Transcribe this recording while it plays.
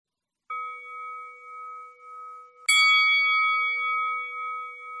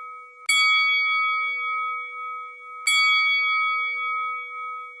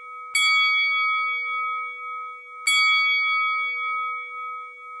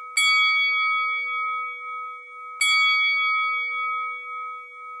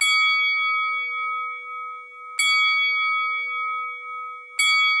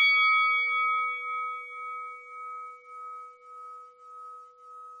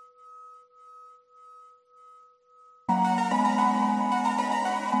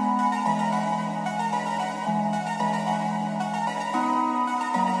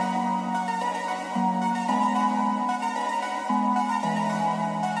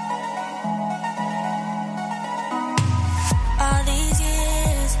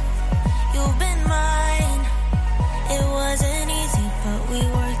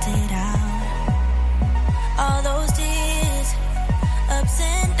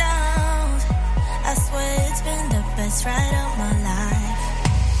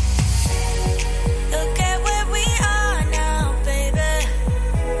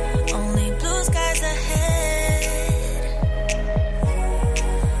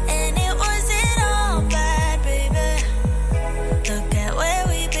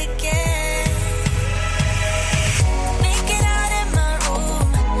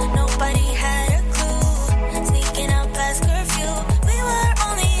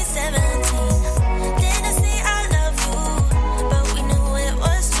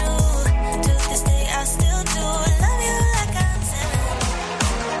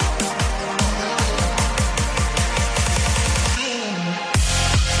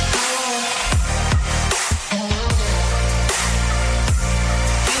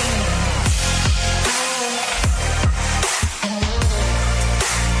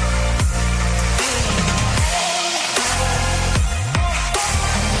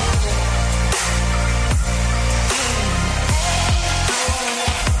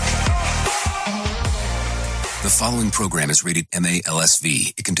following program is rated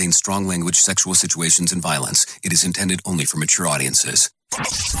MA-LSV. It contains strong language, sexual situations, and violence. It is intended only for mature audiences.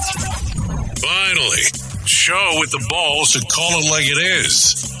 Finally, show with the balls to call it like it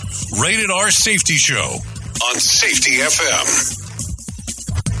is. Rated R Safety Show on Safety FM.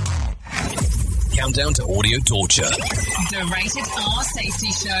 Countdown to audio torture. The Rated R Safety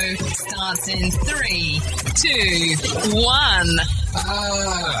Show starts in 3, 2, 1.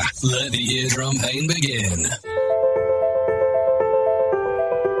 Let the eardrum pain begin.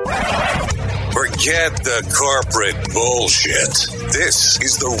 Forget the corporate bullshit. This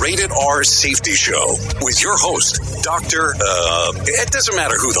is the Rated R Safety Show with your host, Dr. It doesn't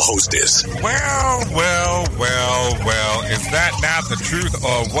matter who the host is. Well. Is that not the truth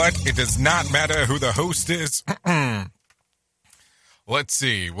or what? It does not matter who the host is. Let's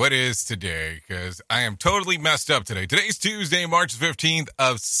see. What is today? Because I am totally messed up today. Today's Tuesday, March 15th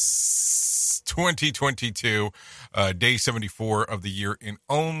of 2022. Day 74 of the year and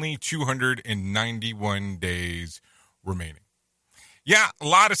only 291 days remaining. Yeah, a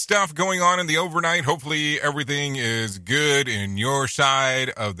lot of stuff going on in the overnight. Hopefully everything is good in your side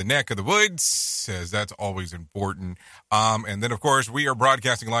of the neck of the woods, as that's always important. And then, of course, we are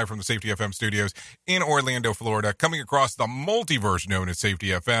broadcasting live from the Safety FM studios in Orlando, Florida, coming across the multiverse known as Safety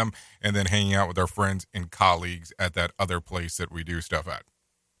FM, and then hanging out with our friends and colleagues at that other place that we do stuff at.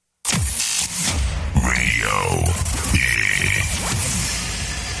 Radio.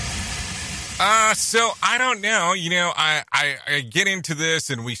 So I don't know, I get into this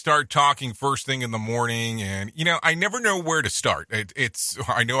and we start talking first thing in the morning and, I never know where to start.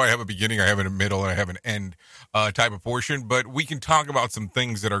 I know I have a beginning, I have a middle, and I have an end type of portion, but we can talk about some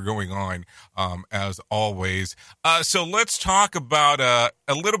things that are going on as always. So let's talk about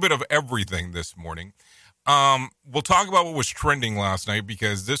a little bit of everything this morning. We'll talk about what was trending last night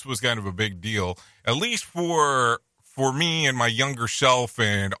because this was kind of a big deal, at least for me and my younger self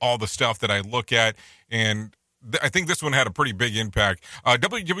and all the stuff that I look at. And I think this one had a pretty big impact.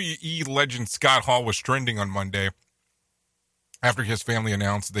 WWE legend Scott Hall was trending on Monday after his family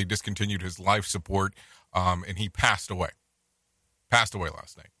announced they discontinued his life support, and he passed away. Passed away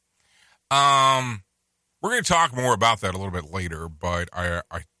last night. We're going to talk more about that a little bit later, but I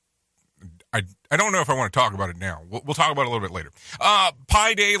don't know if I want to talk about it now. We'll talk about it a little bit later.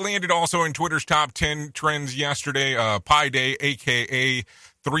 Pi Day landed also in Twitter's top 10 trends yesterday. Pi Day, a.k.a.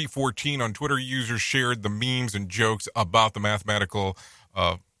 314 on Twitter, users shared the memes and jokes about the mathematical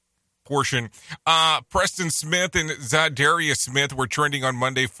portion. Preston Smith and Zadarius Smith were trending on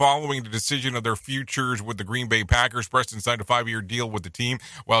Monday following the decision of their futures with the Green Bay Packers. Preston signed a 5-year deal with the team,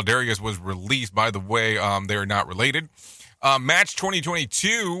 while Darius was released. By the way, they are not related. Match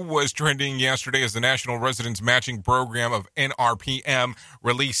 2022 was trending yesterday as the National Residence Matching Program of NRPM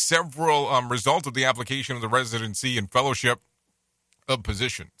released several results of the application of the residency and fellowship of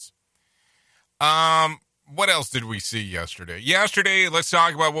positions. What else did we see yesterday? Yesterday, let's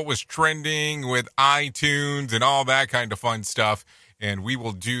talk about what was trending with iTunes and all that kind of fun stuff. And we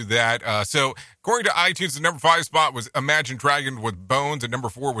will do that. So, according to iTunes, the number 5 spot was Imagine Dragons with Bones. At number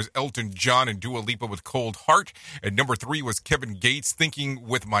 4 was Elton John and Dua Lipa with Cold Heart. At number 3 was Kevin Gates, Thinking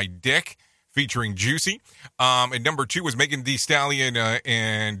with My Dick, featuring Juicy. At number 2 was Megan Thee Stallion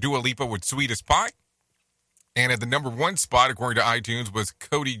and Dua Lipa with Sweetest Pie. And at the number 1 spot, according to iTunes, was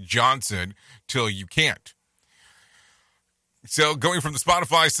Cody Johnson, Till You Can't. So, going from the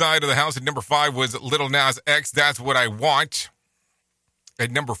Spotify side of the house, at number 5 was Lil Nas X, That's What I Want. At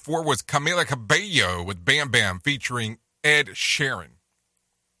number 4 was Camila Cabello with Bam Bam featuring Ed Sheeran.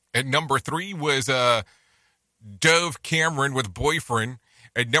 At number 3 was Dove Cameron with Boyfriend.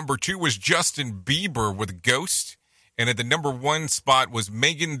 At number 2 was Justin Bieber with Ghost. And at the number 1 spot was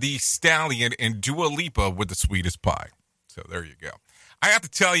Megan Thee Stallion and Dua Lipa with The Sweetest Pie. So there you go. I have to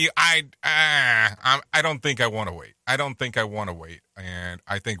tell you, I don't think I want to wait. I don't think I want to wait. And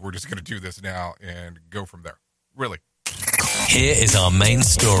I think we're just going to do this now and go from there. Really. Here is our main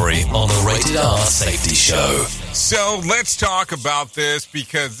story on the Rated R Safety Show. So let's talk about this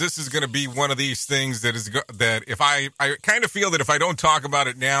because this is going to be one of these things that if I kind of feel that if I don't talk about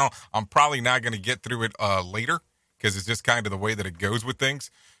it now, I'm probably not going to get through it later because it's just kind of the way that it goes with things.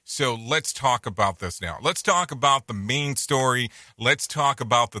 So let's talk about this now. Let's talk about the main story. Let's talk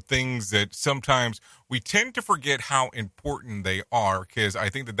about the things that sometimes we tend to forget how important they are because I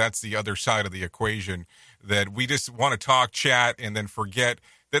think that that's the other side of the equation, that we just want to talk, chat, and then forget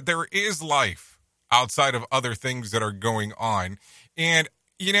that there is life outside of other things that are going on. And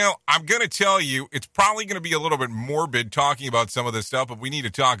I'm going to tell you, it's probably going to be a little bit morbid talking about some of this stuff, but we need to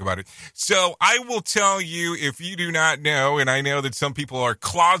talk about it. So I will tell you, if you do not know, and I know that some people are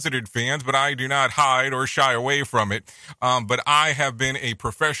closeted fans, but I do not hide or shy away from it. But I have been a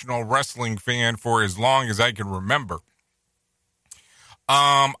professional wrestling fan for as long as I can remember.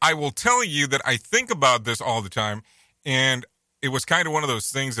 I will tell you that I think about this all the time, and it was kind of one of those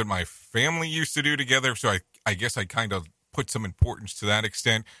things that my family used to do together, so I guess I kind of put some importance to that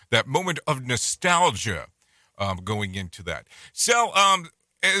extent, that moment of nostalgia going into that. So,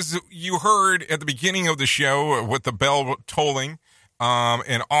 as you heard at the beginning of the show with the bell tolling,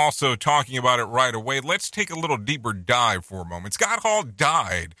 and also talking about it right away, let's take a little deeper dive for a moment. Scott Hall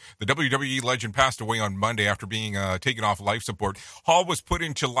died. The WWE legend passed away on Monday after being taken off life support. Hall was put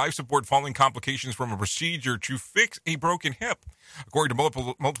into life support following complications from a procedure to fix a broken hip. According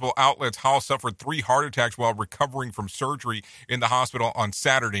to multiple outlets, Hall suffered 3 heart attacks while recovering from surgery in the hospital on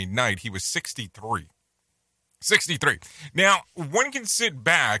Saturday night. He was 63. 63. Now, one can sit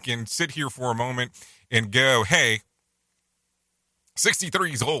back and sit here for a moment and go, hey,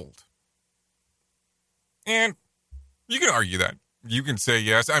 63 is old. And you can argue that. You can say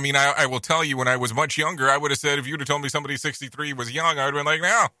yes. I mean, I will tell you, when I was much younger, I would have said, if you would have told me somebody 63 was young, I would have been like,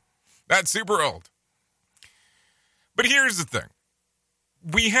 no, that's super old. But here's the thing.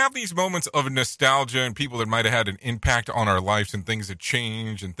 We have these moments of nostalgia and people that might have had an impact on our lives and things that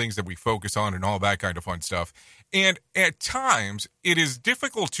change and things that we focus on and all that kind of fun stuff. And at times, it is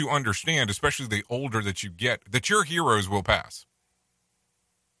difficult to understand, especially the older that you get, that your heroes will pass.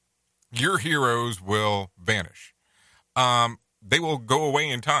 Your heroes will vanish. They will go away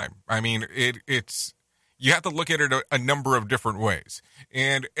in time. I mean, it's you have to look at it a number of different ways.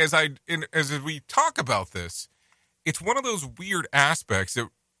 And as we talk about this, it's one of those weird aspects that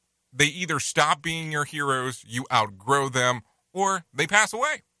they either stop being your heroes, you outgrow them, or they pass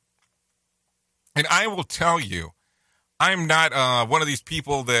away. And I will tell you, I'm not one of these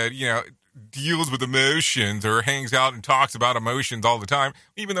people that, deals with emotions or hangs out and talks about emotions all the time,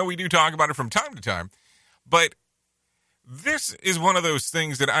 even though we do talk about it from time to time. But this is one of those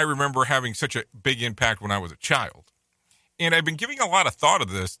things that I remember having such a big impact when I was a child. And I've been giving a lot of thought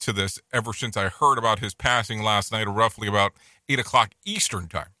to this ever since I heard about his passing last night, roughly about 8 o'clock Eastern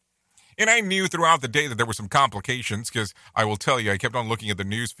time. And I knew throughout the day that there were some complications, because I will tell you, I kept on looking at the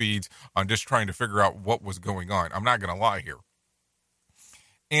news feeds on just trying to figure out what was going on. I'm not going to lie here.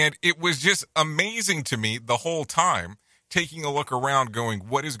 And it was just amazing to me the whole time, taking a look around going,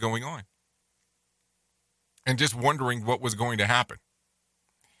 what is going on? And just wondering what was going to happen.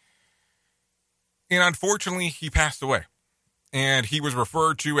 And unfortunately, he passed away. And he was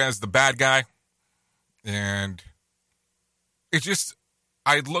referred to as the bad guy. And it's just,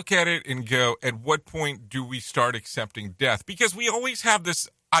 I look at it and go, at what point do we start accepting death? Because we always have this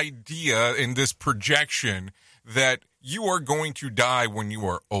idea and this projection that you are going to die when you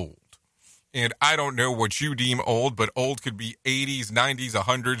are old. And I don't know what you deem old, but old could be 80s, 90s,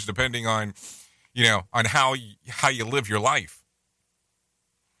 100s, depending on, on how you live your life.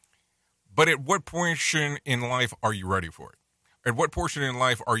 But at what portion in life are you ready for it? At what portion in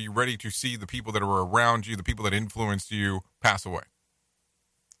life are you ready to see the people that are around you, the people that influenced you, pass away?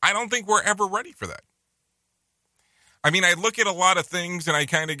 I don't think we're ever ready for that. I mean, I look at a lot of things and I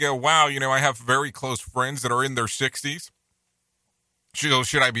kind of go, wow, I have very close friends that are in their 60s.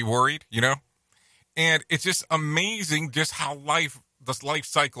 Should I be worried, And it's just amazing just how this life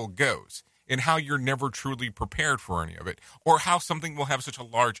cycle goes and how you're never truly prepared for any of it, or how something will have such a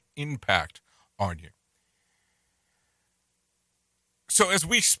large impact on you. So as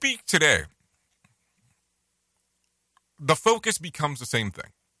we speak today, the focus becomes the same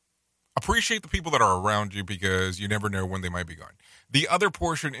thing. Appreciate the people that are around you, because you never know when they might be gone. The other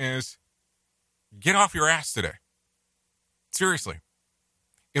portion is get off your ass today. Seriously.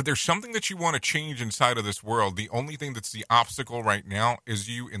 If there's something that you want to change inside of this world, the only thing that's the obstacle right now is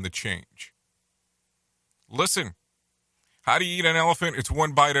you in the change. Listen, how do you eat an elephant? It's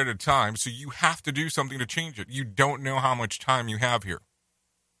one bite at a time, so you have to do something to change it. You don't know how much time you have here.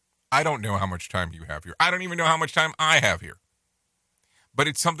 I don't know how much time you have here. I don't even know how much time I have here. But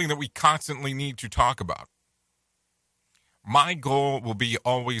it's something that we constantly need to talk about. My goal will be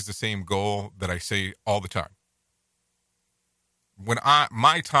always the same goal that I say all the time. When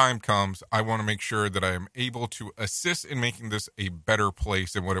my time comes, I want to make sure that I am able to assist in making this a better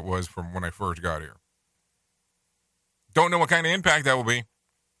place than what it was from when I first got here. Don't know what kind of impact that will be,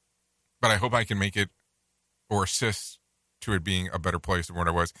 but I hope I can make it or assist to it being a better place than what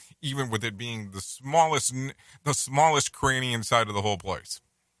it was, even with it being the smallest cranny inside of the whole place.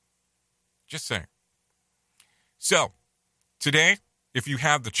 Just saying. So, today, if you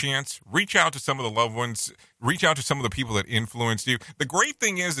have the chance, reach out to some of the loved ones, reach out to some of the people that influenced you. The great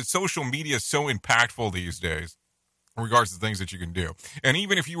thing is that social media is so impactful these days in regards to things that you can do. And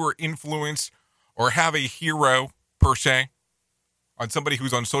even if you were influenced or have a hero, per se, on somebody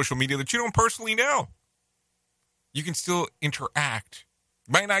who's on social media that you don't personally know, you can still interact.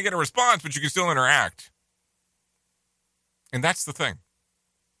 You might not get a response, but you can still interact. And that's the thing.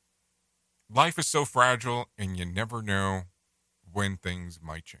 Life is so fragile, and you never know when things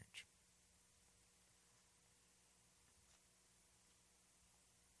might change.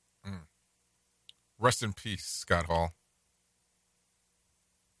 Rest in peace, Scott Hall.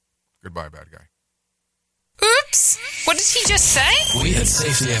 Goodbye, bad guy. Oops! What did he just say? We at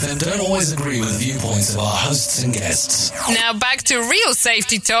Safety FM don't always agree with viewpoints of our hosts and guests. Now back to real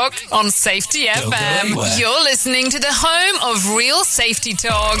safety talk on Safety Don't go anywhere. FM. You're listening to the home of real safety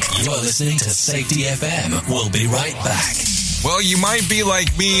talk. You are listening to Safety FM. We'll be right back. Well, you might be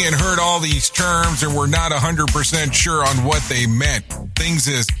like me and heard all these terms and were not 100% sure on what they meant. Things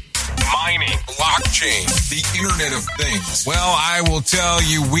as mining, blockchain, the Internet of Things. Well, I will tell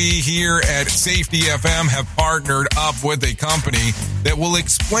you, we here at Safety FM have partnered up with a company that will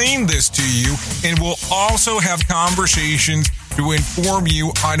explain this to you and will also have conversations to inform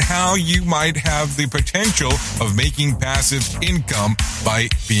you on how you might have the potential of making passive income by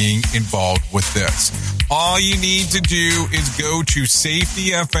being involved with this. All you need to do is go to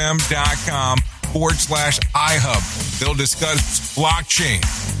safetyfm.com/iHub. They'll discuss blockchain.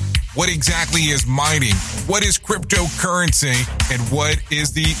 What exactly is mining? What is cryptocurrency? And what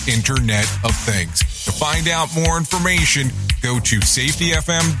is the Internet of Things? To find out more information, go to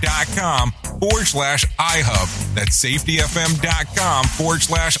safetyfm.com/iHub. That's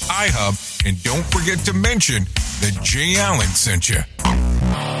safetyfm.com/iHub. And don't forget to mention that Jay Allen sent you.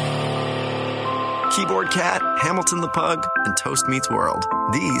 Keyboard Cat, Hamilton the Pug, and Toast Meets World.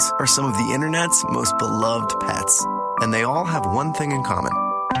 These are some of the internet's most beloved pets. And they all have one thing in common.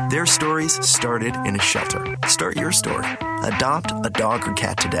 Their stories started in a shelter. Start your story. Adopt a dog or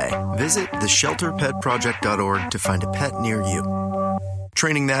cat today. Visit theshelterpetproject.org to find a pet near you.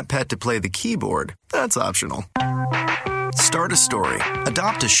 Training that pet to play the keyboard, that's optional. Start a story.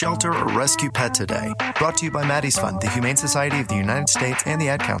 Adopt a shelter or rescue pet today. Brought to you by Maddie's Fund, the Humane Society of the United States, and the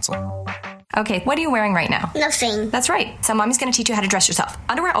Ad Council. Okay, what are you wearing right now? Nothing. That's right. So mommy's going to teach you how to dress yourself.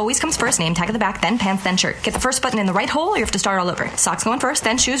 Underwear always comes first, name tag at the back, then pants, then shirt. Get the first button in the right hole or you have to start all over. Socks going first,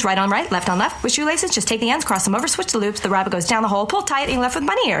 then shoes, right on right, left on left. With shoelaces, just take the ends, cross them over, switch the loops, the rabbit goes down the hole, pull tight, and you're left with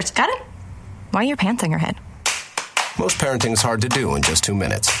bunny ears. Got it? Why are your pants on your head? Most parenting is hard to do in just 2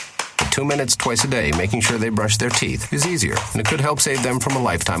 minutes. But 2 minutes twice a day making sure they brush their teeth is easier, and it could help save them from a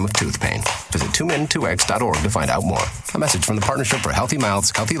lifetime of tooth pain. Visit 2min2x.org to find out more. A message from the Partnership for Healthy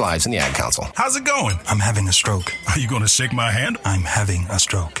Mouths, Healthy Lives, and the Ad Council. How's it going? I'm having a stroke. Are you going to shake my hand? I'm having a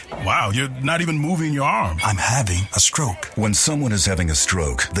stroke. Wow, you're not even moving your arm. I'm having a stroke. When someone is having a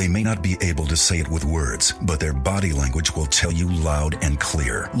stroke, they may not be able to say it with words, but their body language will tell you loud and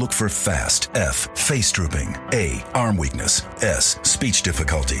clear. Look for FAST. F, face drooping. A, arm weakness. S, speech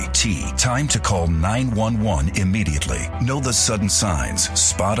difficulty. T, time to call 911 immediately. Know the sudden signs.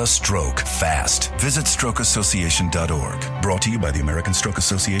 Spot a stroke fast. Visit strokeassociation.org. Brought to you by the American Stroke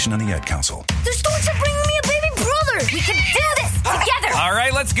Association and the Ad Council. The Storks are bringing me a baby brother. We can do this together. All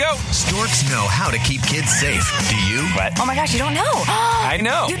right, let's go. Storks know how to keep kids safe. Do you? What? Oh my gosh, you don't know. I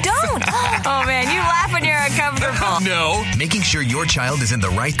know. You don't. Oh man, you laugh when you're uncomfortable. No. Making sure your child is in the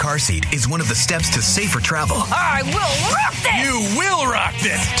right car seat is one of the steps to safer travel. I will rock this. You will rock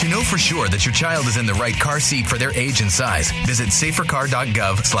this. To know for sure that your child is in the right car seat for their age and size, visit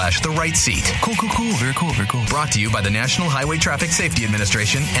safercar.gov/the-right-seat. Cool. Very cool. Brought to you by the National Highway Traffic Safety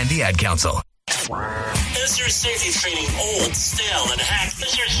Administration and the Ad Council. Is your safety training old, stale, and hacked?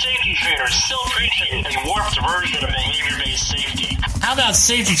 Is your safety trainer still preaching a warped version of behavior-based safety? How about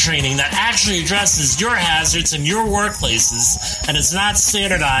safety training that actually addresses your hazards in your workplaces and is not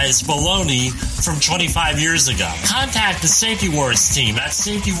standardized baloney from 25 years ago? Contact the Safety Wars team at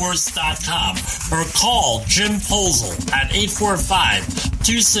safetywars.com or call Jim Posel at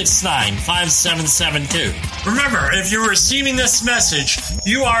 845-269-5772. Remember, if you're receiving this message,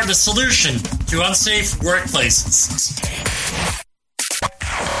 you are the solution to unsafe workplaces.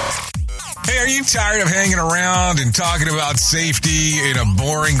 Hey, are you tired of hanging around and talking about safety in a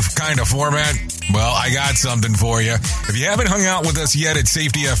boring kind of format? Well, I got something for you. If you haven't hung out with us yet at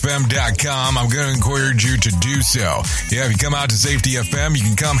safetyfm.com, I'm going to encourage you to do so. Yeah, if you come out to Safety FM, you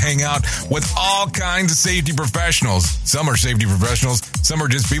can come hang out with all kinds of safety professionals. Some are safety professionals, some are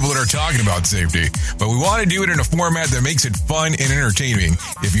just people that are talking about safety. But we want to do it in a format that makes it fun and entertaining.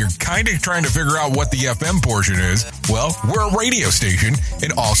 If you're kind of trying to figure out what the FM portion is, well, we're a radio station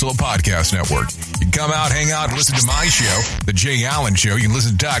and also a podcast network. You can come out, hang out, and listen to my show, The Jay Allen Show. You can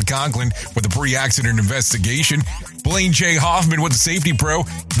listen to Todd Conklin with the pre-accident investigation, Blaine J. Hoffman with the Safety Pro,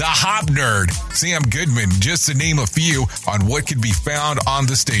 the Hop Nerd, Sam Goodman, just to name a few on what can be found on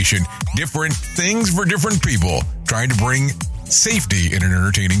the station. Different things for different people, trying to bring safety in an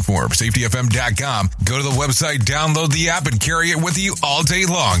entertaining form. SafetyFM.com. Go to the website, download the app, and carry it with you all day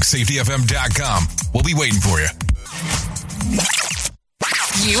long. SafetyFM.com. We'll be waiting for you.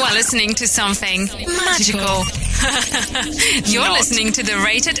 You are listening to something magical. You're listening to the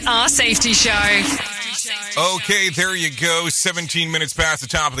Rated R Safety Show. Okay, there you go. 17 minutes past the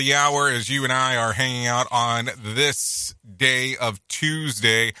top of the hour as you and I are hanging out on this day of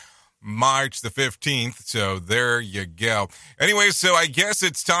Tuesday, March the 15th. So there you go. Anyway, so I guess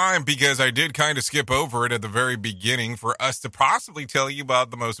it's time, because I did kind of skip over it at the very beginning, for us to possibly tell you about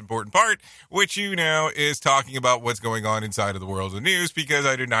the most important part, which is talking about what's going on inside of the world of news, because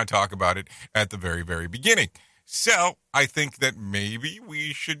I did not talk about it at the very, very beginning. So I think that maybe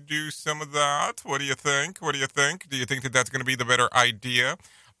we should do some of that. What do you think? Do you think that that's going to be the better idea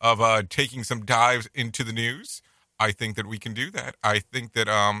of taking some dives into the news? I think that we can do that. I think that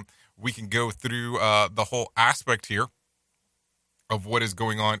we can go through the whole aspect here of what is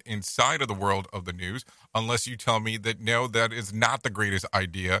going on inside of the world of the news, unless you tell me that, no, that is not the greatest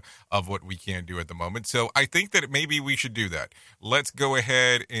idea of what we can do at the moment. So I think that maybe we should do that. Let's go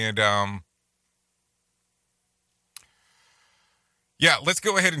ahead and... let's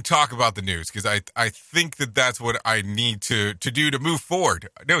go ahead and talk about the news, because I think that that's what I need to do to move forward.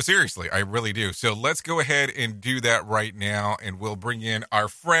 No, seriously, I really do. So let's go ahead and do that right now, and we'll bring in our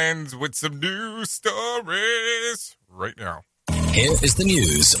friends with some news stories right now. Here is the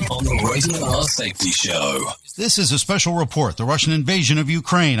news on the Rated R Safety Show. This is a special report, the Russian invasion of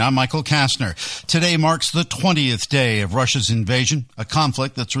Ukraine. I'm Michael Kastner. Today marks the 20th day of Russia's invasion, a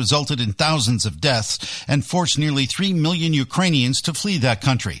conflict that's resulted in thousands of deaths and forced nearly 3 million Ukrainians to flee that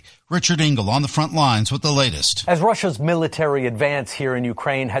country. Richard Engel on the front lines with the latest. As Russia's military advance here in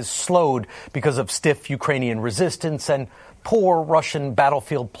Ukraine has slowed because of stiff Ukrainian resistance and poor Russian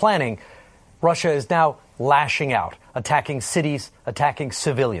battlefield planning, Russia is now lashing out, attacking cities, attacking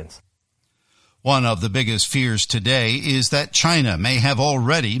civilians. One of the biggest fears today is that China may have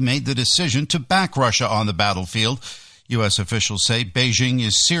already made the decision to back Russia on the battlefield. U.S. officials say Beijing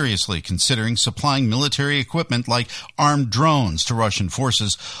is seriously considering supplying military equipment like armed drones to Russian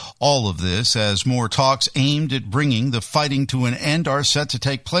forces. All of this as more talks aimed at bringing the fighting to an end are set to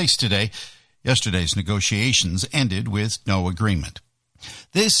take place today. Yesterday's negotiations ended with no agreement.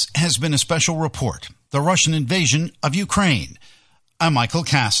 This has been a special report, the Russian invasion of Ukraine. I'm Michael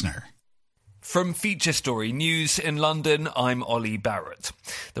Kastner. From Feature Story News in London, I'm Ollie Barrett.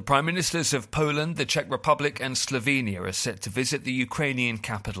 The Prime Ministers of Poland, the Czech Republic and Slovenia are set to visit the Ukrainian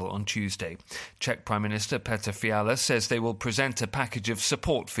capital on Tuesday. Czech Prime Minister Petr Fiala says they will present a package of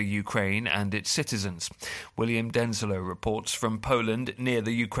support for Ukraine and its citizens. William Denzelo reports from Poland near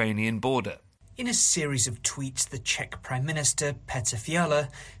the Ukrainian border. In a series of tweets, the Czech Prime Minister, Petr Fiala,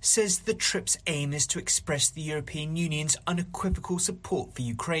 says the trip's aim is to express the European Union's unequivocal support for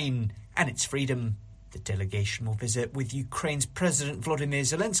Ukraine and its freedom. The delegation will visit with Ukraine's President Volodymyr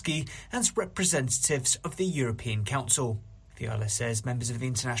Zelensky and representatives of the European Council. Fiala says members of the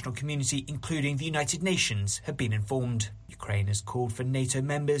international community, including the United Nations, have been informed. Ukraine has called for NATO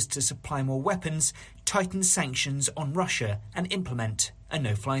members to supply more weapons, tighten sanctions on Russia and implement a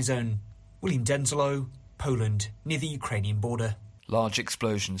no-fly zone. William Denzelo, Poland, near the Ukrainian border. Large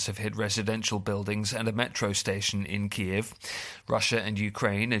explosions have hit residential buildings and a metro station in Kiev. Russia and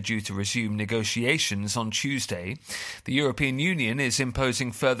Ukraine are due to resume negotiations on Tuesday. The European Union is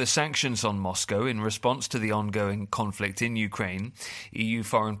imposing further sanctions on Moscow in response to the ongoing conflict in Ukraine. EU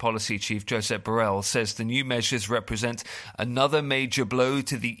Foreign Policy Chief Josep Borrell says the new measures represent another major blow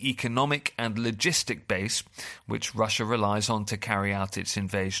to the economic and logistic base which Russia relies on to carry out its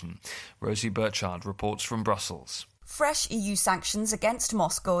invasion. Rosie Burchard reports from Brussels. Fresh EU sanctions against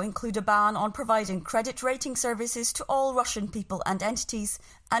Moscow include a ban on providing credit rating services to all Russian people and entities,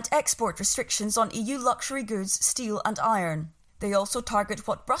 and export restrictions on EU luxury goods, steel and iron. They also target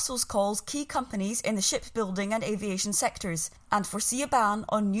what Brussels calls key companies in the shipbuilding and aviation sectors, and foresee a ban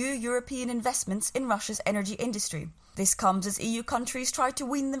on new European investments in Russia's energy industry. This comes as EU countries try to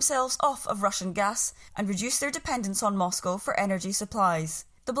wean themselves off of Russian gas and reduce their dependence on Moscow for energy supplies.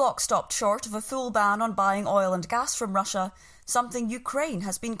 The bloc stopped short of a full ban on buying oil and gas from Russia, something Ukraine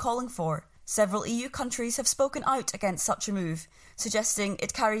has been calling for. Several EU countries have spoken out against such a move, suggesting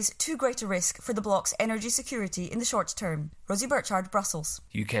it carries too great a risk for the bloc's energy security in the short term. Rosie Burchard, Brussels.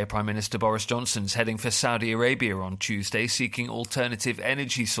 UK Prime Minister Boris Johnson's heading for Saudi Arabia on Tuesday, seeking alternative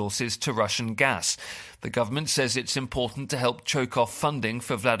energy sources to Russian gas. The government says it's important to help choke off funding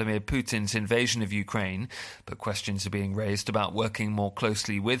for Vladimir Putin's invasion of Ukraine, but questions are being raised about working more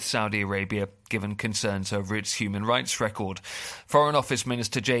closely with Saudi Arabia, given concerns over its human rights record. Foreign Office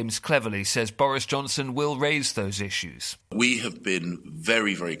Minister James Cleverly says Boris Johnson will raise those issues. We have been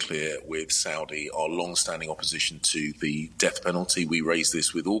very, very clear with Saudi, our long-standing opposition to the death penalty. We raise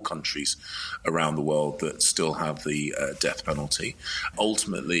this with all countries around the world that still have the death penalty.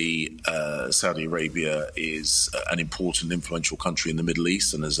 Ultimately, Saudi Arabia is an important, influential country in the Middle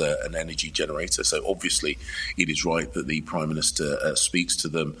East and as an energy generator. So obviously, it is right that the Prime Minister speaks to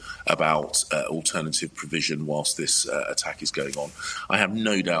them about alternative provision whilst this attack is going on. I have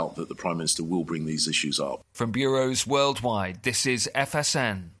no doubt that the Prime Minister will bring these issues up. From bureaus worldwide, this is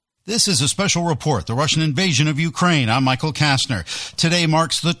FSN. This is a special report, the Russian invasion of Ukraine. I'm Michael Kastner. Today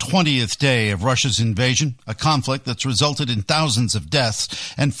marks the 20th day of Russia's invasion, a conflict that's resulted in thousands of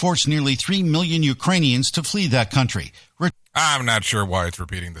deaths and forced nearly 3 million Ukrainians to flee that country. I'm not sure why it's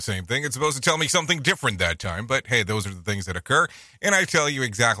repeating the same thing. It's supposed to tell me something different that time, but hey, those are the things that occur, and I tell you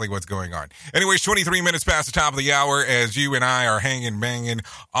exactly what's going on. Anyways, 23 minutes past the top of the hour as you and I are hanging banging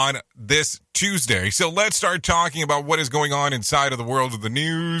on this Tuesday. So let's start talking about what is going on inside of the world of the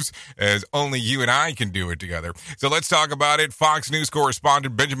news, as only you and I can do it together. So let's talk about it. Fox News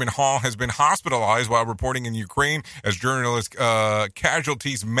correspondent Benjamin Hall has been hospitalized while reporting in Ukraine as journalist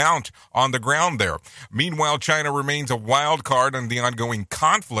casualties mount on the ground there. Meanwhile, China remains a wild card on the ongoing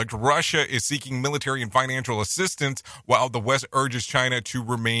conflict. Russia is seeking military and financial assistance while the West urges China to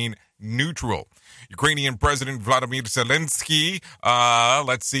remain neutral. Ukrainian President Vladimir Zelensky,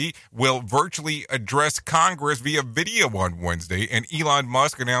 will virtually address Congress via video on Wednesday, and Elon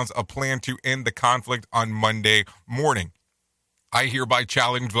Musk announced a plan to end the conflict on Monday morning. I hereby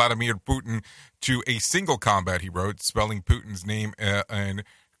challenge Vladimir Putin to a single combat, he wrote, spelling Putin's name in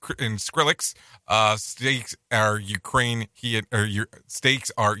Skrillex. Stakes are Ukraine.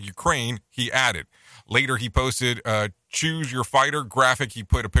 Stakes are Ukraine. He added. Later, he posted "Choose Your Fighter" graphic. He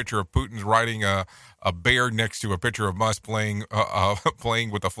put a picture of Putin riding a bear next to a picture of Musk playing with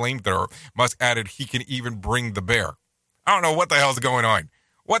a flamethrower. Musk added, "He can even bring the bear." I don't know what the hell's going on.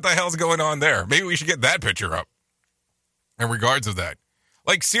 What the hell's going on there? Maybe we should get that picture up. In regards of that,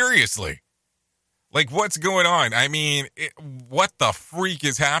 like seriously. Like, what's going on? I mean, what the freak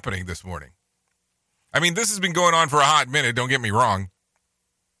is happening this morning? I mean, this has been going on for a hot minute, don't get me wrong.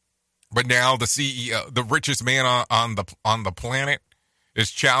 But now the CEO, the richest man on the planet,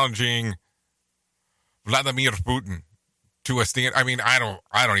 is challenging Vladimir Putin to a stand. I mean, I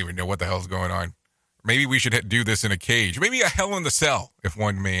don't even know what the hell's going on. Maybe we should do this in a cage. Maybe a hell in the cell, if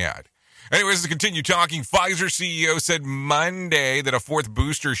one may add. Anyways, to continue talking, Pfizer CEO said Monday that a fourth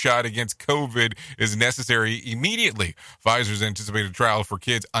booster shot against COVID is necessary immediately. Pfizer's anticipated trial for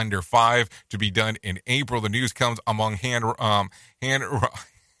kids under 5 to be done in April. The news comes among hand-wringing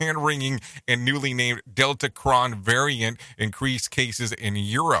and newly named Delta Cron variant increased cases in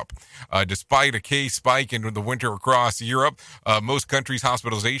Europe. Despite a case spike in the winter across Europe, most countries'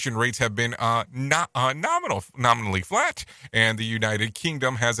 hospitalization rates have been nominally flat, and the United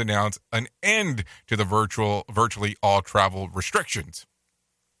Kingdom has announced an end to the virtually all travel restrictions.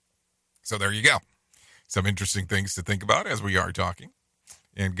 So there you go. Some interesting things to think about as we are talking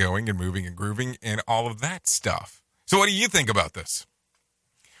and going and moving and grooving and all of that stuff. So what do you think about this?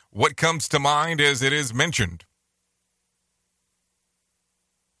 What comes to mind as it is mentioned?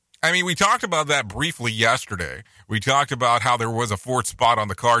 I mean, we talked about that briefly yesterday. We talked about how there was a fourth spot on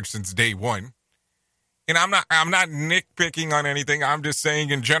the card since day one. And I'm not nitpicking on anything. I'm just saying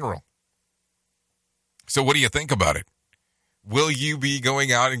in general. So what do you think about it? Will you be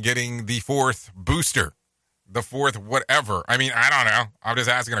going out and getting the fourth booster? The fourth whatever? I mean, I don't know. I'm just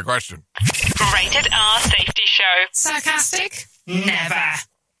asking a question. Rated R Safety Show. Sarcastic? Never.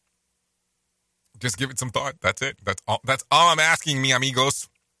 Just give it some thought. That's it. That's all I'm asking, mi amigos.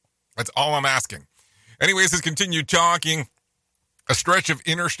 That's all I'm asking. Anyways, let's continue talking. A stretch of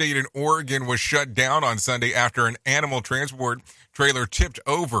interstate in Oregon was shut down on Sunday after an animal transport trailer tipped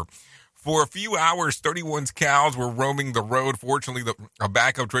over. For a few hours, 31 cows were roaming the road. Fortunately, a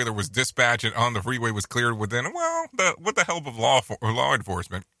backup trailer was dispatched and on the freeway was cleared with the help of law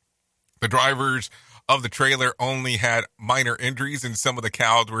enforcement. The drivers of the trailer only had minor injuries, and some of the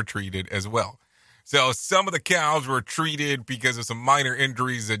cows were treated as well. So some of the cows were treated because of some minor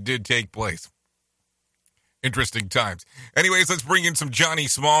injuries that did take place. Interesting times. Anyways, let's bring in some Johnny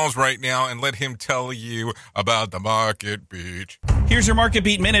Smalls right now and let him tell you about the Market Beat. Here's your Market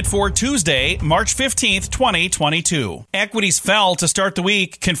Beat Minute for Tuesday, March 15th, 2022. Equities fell to start the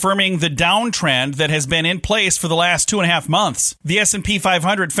week, confirming the downtrend that has been in place for the last 2.5 months. The S&P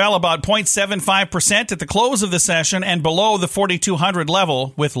 500 fell about 0.75% at the close of the session and below the 4,200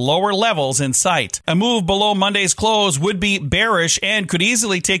 level, with lower levels in sight. A move below Monday's close would be bearish and could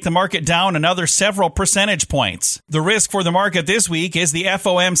easily take the market down another several percentage points. The risk for the market this week is the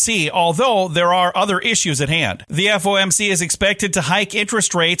FOMC, although there are other issues at hand. The FOMC is expected to hike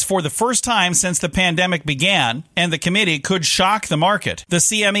interest rates for the first time since the pandemic began, and the committee could shock the market. The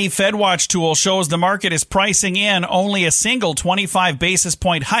CME FedWatch tool shows the market is pricing in only a single 25 basis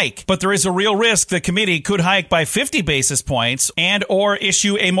point hike, but there is a real risk the committee could hike by 50 basis points and or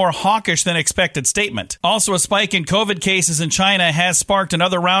issue a more hawkish than expected statement. Also, a spike in COVID cases in China has sparked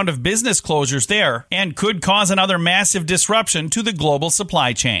another round of business closures there and could cause another massive disruption to the global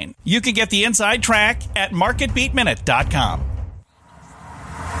supply chain. You can get the inside track at marketbeatminute.com.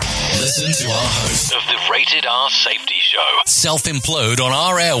 Listen to our host of the Rated R Safety Show self-implode on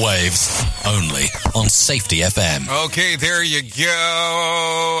our airwaves, only on Safety FM. Okay, there you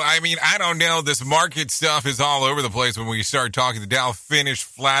go. I mean, I don't know. This market stuff is all over the place when we start talking. The Dow finished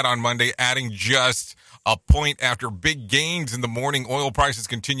flat on Monday, adding just a point after big gains in the morning. Oil prices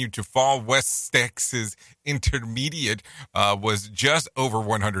continued to fall. West Texas Intermediate was just over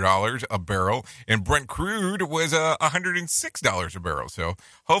 $100 a barrel, and Brent crude was $106 a barrel. So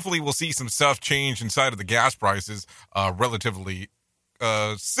hopefully we'll see some stuff change inside of the gas prices relatively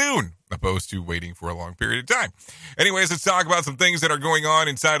soon, opposed to waiting for a long period of time. Anyways, let's talk about some things that are going on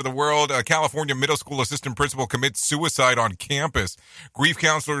inside of the world. A California middle school assistant principal commits suicide on campus. Grief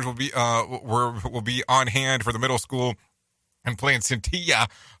counselors will be on hand for the middle school in Placentia,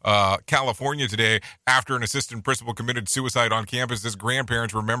 California today after an assistant principal committed suicide on campus. This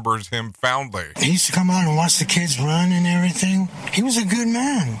grandparents remembers him fondly. He used to come out and watch the kids run and everything. He was a good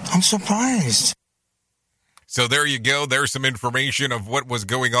man. I'm surprised. So there you go. There's some information of what was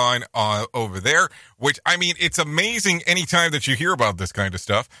going on over there, which, I mean, it's amazing anytime that you hear about this kind of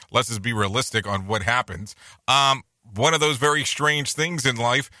stuff. Let's just be realistic on what happens. One of those very strange things in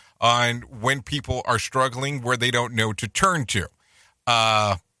life on when people are struggling where they don't know to turn to.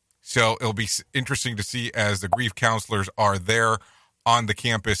 So it'll be interesting to see as the grief counselors are there on the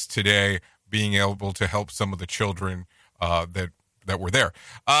campus today, being able to help some of the children that were there.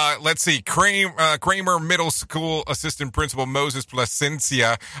 Let's see. Kramer Middle School assistant principal Moses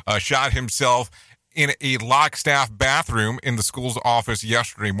Placencia shot himself in a locked staff bathroom in the school's office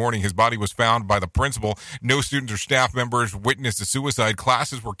yesterday morning. His body was found by the principal. No students or staff members witnessed the suicide.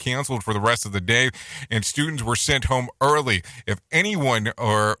 Classes were canceled for the rest of the day, and students were sent home early. If anyone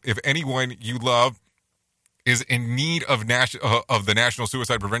you love is in need of the National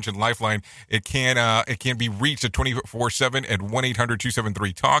Suicide Prevention Lifeline, it can be reached at 24/7 at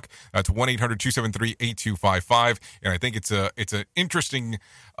 1-800-273-TALK. That's 1-800-273-8255. And I think it's an interesting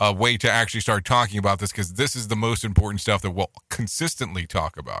way to actually start talking about this, because this is the most important stuff that we'll consistently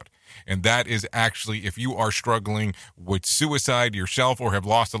talk about. And that is actually, if you are struggling with suicide yourself or have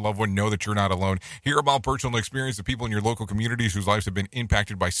lost a loved one, know that you're not alone. Hear about personal experience of people in your local communities whose lives have been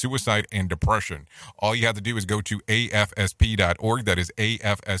impacted by suicide and depression. All you have to do is go to afsp.org. That is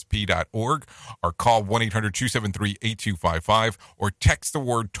afsp.org, or call 1-800-273-8255, or text the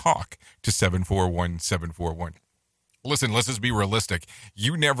word TALK to 741-741. Listen, let's just be realistic.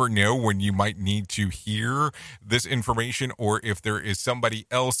 You never know when you might need to hear this information, or if there is somebody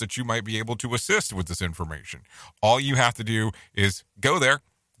else that you might be able to assist with this information. All you have to do is go there,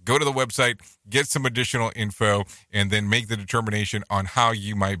 go to the website, get some additional info, and then make the determination on how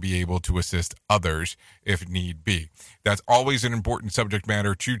you might be able to assist others if need be. That's always an important subject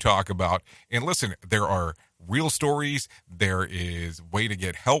matter to talk about. And listen, there are real stories. There is way to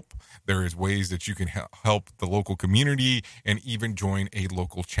get help. There is ways that you can help the local community and even join a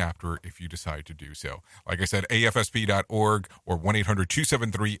local chapter if you decide to do so. Like I said, afsp.org, or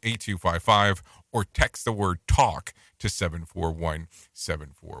 1-800-273-8255, or text the word TALK to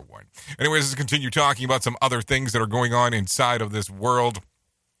 741-741. Anyways, let's continue talking about some other things that are going on inside of this world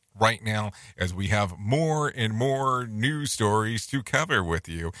right now, as we have more and more news stories to cover with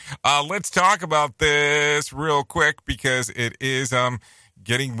you. Let's talk about this real quick, because it is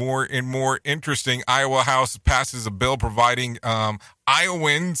getting more and more interesting. Iowa House passes a bill providing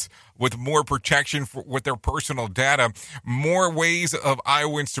Iowans with more protection with their personal data. More ways of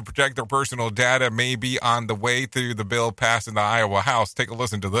Iowans to protect their personal data may be on the way through the bill passed in the Iowa House. Take a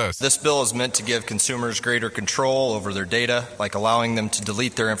listen to this. This bill is meant to give consumers greater control over their data, like allowing them to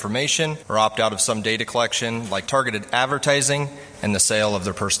delete their information or opt out of some data collection, like targeted advertising and the sale of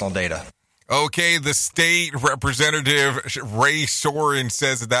their personal data. Okay, the state representative Ray Soren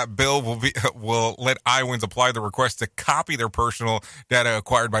says that bill will let Iowans apply the request to copy their personal data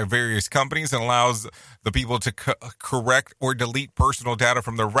acquired by various companies and allows the people to correct or delete personal data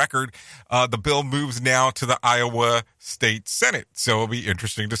from their record. The bill moves now to the Iowa State Senate, so it'll be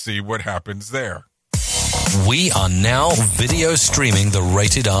interesting to see what happens there. We are now video streaming the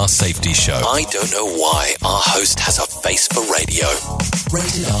Rated R Safety Show. I don't know why our host has a face for radio.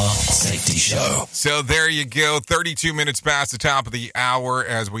 Rated R Safety Show. So there you go, 32 minutes past the top of the hour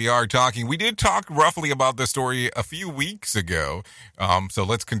as we are talking. We did talk roughly about this story a few weeks ago, so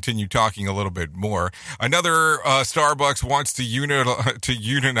let's continue talking a little bit more. Another Starbucks wants to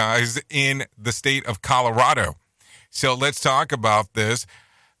unionize in the state of Colorado. So let's talk about this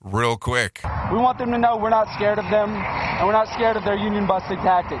real quick. We want them to know we're not scared of them, and we're not scared of their union-busting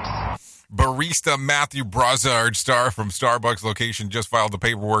tactics. Barista Matthew Brazard, star from Starbucks location, just filed the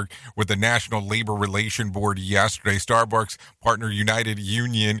paperwork with the National Labor Relations Board yesterday. Starbucks Partner United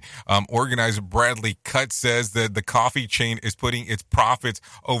Union organizer Bradley Cutt says that the coffee chain is putting its profits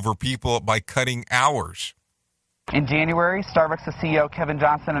over people by cutting hours. In January, Starbucks' CEO Kevin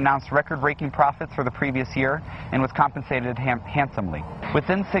Johnson announced record-breaking profits for the previous year and was compensated handsomely.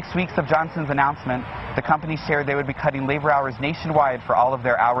 Within 6 weeks of Johnson's announcement, the company shared they would be cutting labor hours nationwide for all of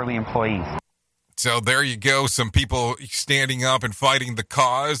their hourly employees. So there you go, some people standing up and fighting the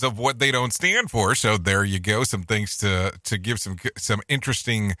cause of what they don't stand for. So there you go, some things to give some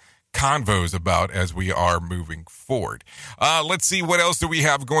interesting convos about as we are moving forward. Let's see, what else do we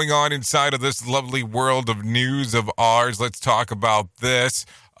have going on inside of this lovely world of news of ours? Let's talk about this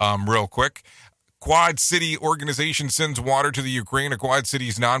real quick. Quad City organization sends water to the Ukraine. A Quad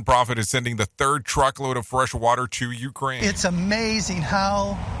Cities nonprofit is sending the third truckload of fresh water to Ukraine. It's amazing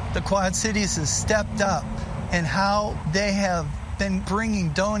how the Quad Cities has stepped up and how they have been bringing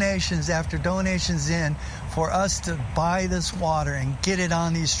donations after donations in for us to buy this water and get it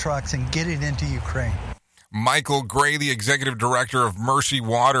on these trucks and get it into Ukraine. Michael Gray, the executive director of Mercy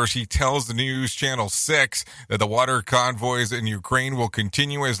Waters, he tells the news channel 6 that the water convoys in Ukraine will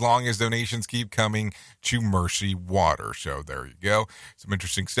continue as long as donations keep coming to Mercy Water. So there you go. Some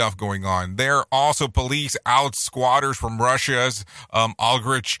interesting stuff going on there. Also, police out squatters from Russia's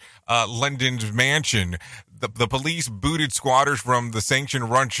Aldrich London's mansion. The police booted squatters from the sanctioned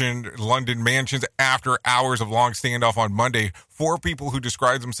Russian London mansions after hours of long standoff on Monday. 4 people who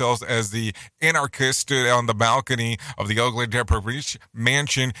described themselves as the anarchists stood on the balcony of the Ogledeprovich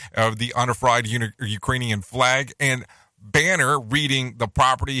mansion of the unfried Ukrainian flag and banner reading, "The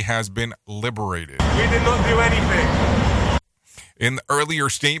property has been liberated." We did not do anything. In the earlier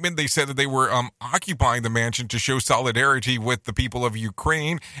statement, they said that they were occupying the mansion to show solidarity with the people of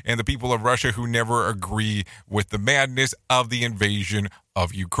Ukraine and the people of Russia who never agree with the madness of the invasion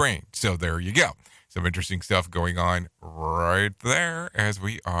of Ukraine. So there you go. Some interesting stuff going on right there as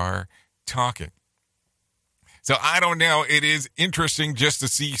we are talking. So I don't know. It is interesting just to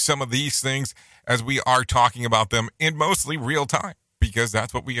see some of these things as we are talking about them in mostly real time, because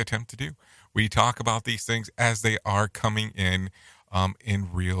that's what we attempt to do. We talk about these things as they are coming in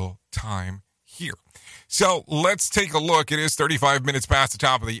real time here. So let's take a look. It is 35 minutes past the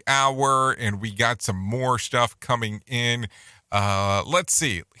top of the hour, and we got some more stuff coming in. Let's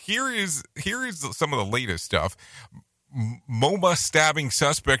see. Here is some of the latest stuff. MoMA stabbing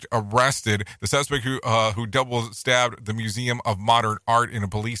suspect arrested. The suspect who double stabbed the Museum of Modern Art in a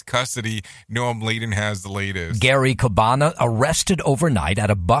police custody. Noam Layden has the latest. Gary Cabana arrested overnight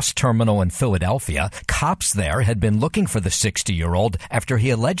at a bus terminal in Philadelphia. Cops there had been looking for the 60-year-old after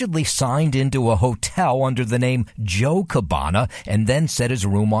he allegedly signed into a hotel under the name Joe Cabana and then set his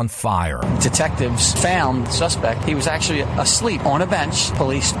room on fire. Detectives found the suspect. He was actually asleep on a bench.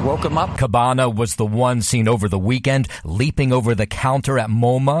 Police woke him up. Cabana was the one seen over the weekend leaping over the counter at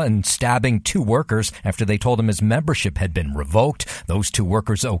MoMA and stabbing 2 workers after they told him his membership had been revoked. Those 2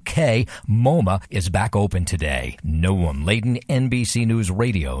 workers okay. MoMA is back open today. Noam Layden, NBC News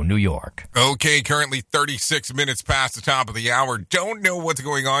Radio, New York. Okay, currently 36 minutes past the top of the hour. Don't know what's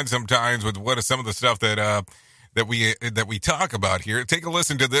going on sometimes with what is some of the stuff that we talk about here. Take a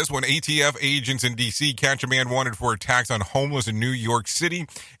listen to this. When ATF agents in D.C. catch a man wanted for attacks on homeless in New York City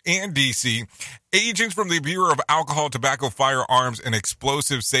and D.C., agents from the Bureau of Alcohol, Tobacco, Firearms, and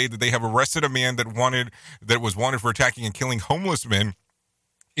Explosives say that they have arrested a man that was wanted for attacking and killing homeless men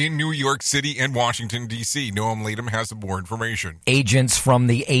In New York City and Washington, D.C., Noam Latham has some more information. Agents from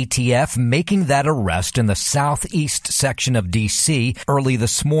the ATF making that arrest in the southeast section of D.C. early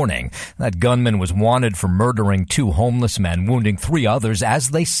this morning. That gunman was wanted for murdering 2 homeless men, wounding 3 others as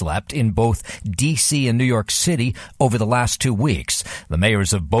they slept in both D.C. and New York City over the last 2 weeks. The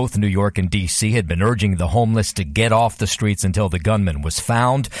mayors of both New York and D.C. had been urging the homeless to get off the streets until the gunman was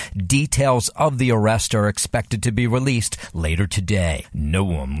found. Details of the arrest are expected to be released later today.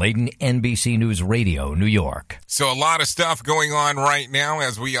 Noam Laden, NBC News Radio, New York. So a lot of stuff going on right now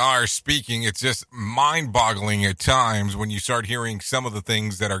as we are speaking. It's just mind-boggling at times when you start hearing some of the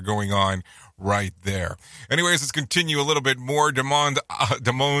things that are going on right there. Anyways, let's continue a little bit more. Des Moines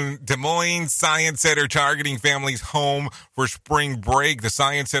Science Center targeting families home for spring break. The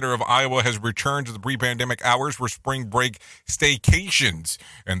Science Center of Iowa has returned to the pre-pandemic hours for spring break staycations,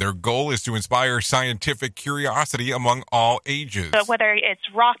 and their goal is to inspire scientific curiosity among all ages. So whether it's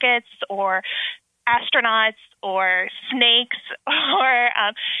rockets or astronauts or snakes or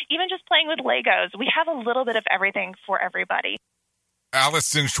even just playing with Legos, we have a little bit of everything for everybody.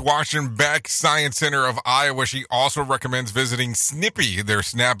 Allison Schwarzenbeck, Science Center of Iowa. She also recommends visiting Snippy, their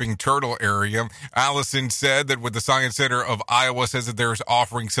snapping turtle area. Allison said that with the Science Center of Iowa says that they're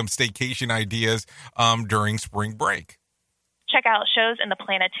offering some staycation ideas during spring break. Check out shows in the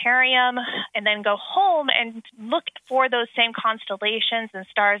planetarium and then go home and look for those same constellations and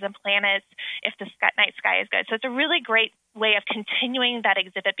stars and planets if the night sky is good. So it's a really great way of continuing that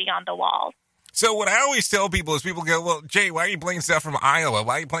exhibit beyond the walls. So what I always tell people is people go, well, Jay, why are you playing stuff from Iowa?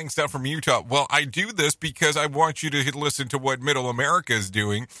 Why are you playing stuff from Utah? Well, I do this because I want you to listen to what Middle America is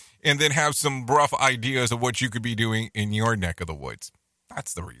doing and then have some rough ideas of what you could be doing in your neck of the woods.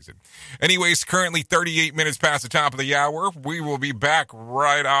 That's the reason. Anyways, currently 38 minutes past the top of the hour. We will be back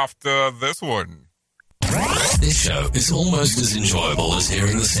right after this one. This show is almost as enjoyable as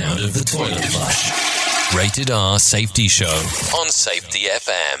hearing the sound of the toilet flush. Rated R Safety Show on Safety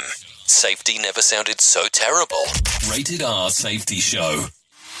FM. Safety never sounded so terrible. Rated R Safety Show.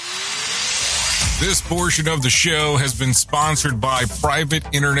 This portion of the show has been sponsored by Private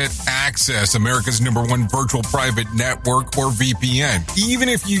Internet Access, America's #1 virtual private network, or VPN. Even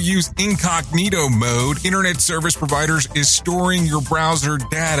if you use incognito mode, internet service providers is storing your browser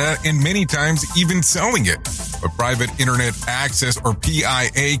data and many times even selling it. But Private Internet Access, or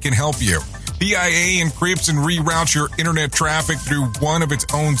PIA, can help you. PIA encrypts and reroutes your internet traffic through one of its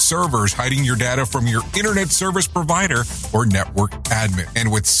own servers, hiding your data from your internet service provider or network admin.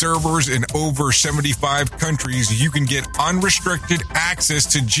 And with servers in over 75 countries, you can get unrestricted access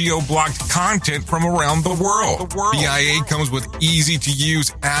to geo-blocked content from around the world. PIA comes with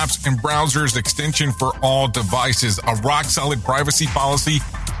easy-to-use apps and browsers extension for all devices, a rock-solid privacy policy,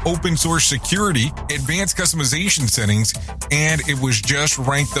 open source security, advanced customization settings, and it was just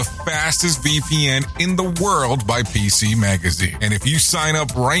ranked the fastest VPN in the world by PC Magazine. And if you sign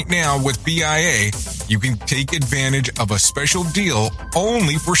up right now with PIA, you can take advantage of a special deal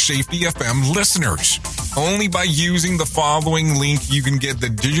only for Safety FM listeners. Only by using the following link, you can get the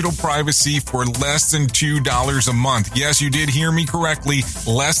digital privacy for less than $2 a month. Yes, you did hear me correctly,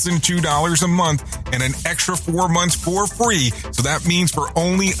 less than $2 a month, and an extra 4 months for free. So that means for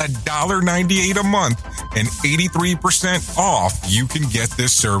only $1.98 a month and 83% off, you can get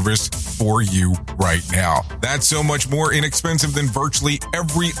this service for you right now. That's so much more inexpensive than virtually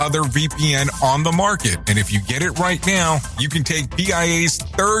every other VPN on the market. And if you get it right now, you can take PIA's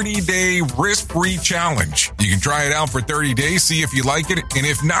 30-day risk-free challenge. You can try it out for 30 days, see if you like it, and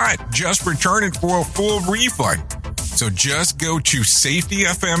if not, just return it for a full refund. So just go to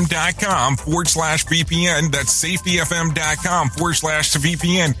safetyfm.com/VPN. That's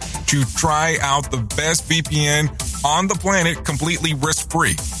safetyfm.com/VPN to try out the best VPN on the planet completely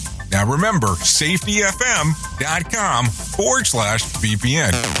risk-free. Now remember,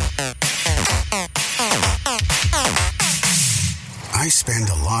 safetyfm.com/VPN. I spend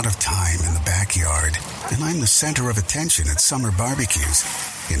a lot of time in the backyard, and I'm the center of attention at summer barbecues.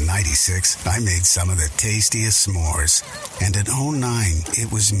 In '96, I made some of the tastiest s'mores. And in '09,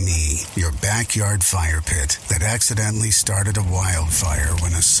 it was me, your backyard fire pit, that accidentally started a wildfire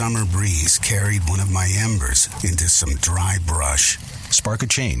when a summer breeze carried one of my embers into some dry brush. Spark a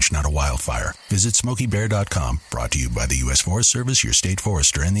change, not a wildfire. Visit SmokeyBear.com. Brought to you by the U.S. Forest Service, your state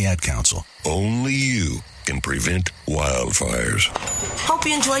forester, and the Ad Council. Only you can prevent wildfires. Hope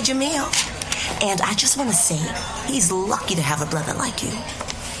you enjoyed your meal. And I just want to say, he's lucky to have a brother like you.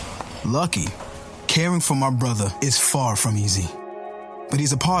 Lucky? Caring for my brother is far from easy. But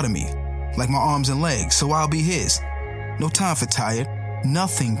he's a part of me, like my arms and legs, so I'll be his. No time for tired.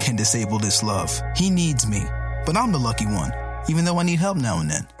 Nothing can disable this love. He needs me, but I'm the lucky one. even though I need help now and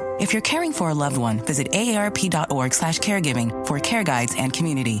then. If you're caring for a loved one, visit aarp.org/caregiving for care guides and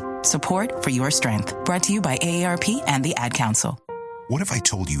community support for your strength. Brought to you by AARP and the Ad Council. What if I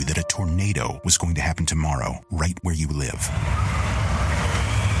told you that a tornado was going to happen tomorrow, right where you live?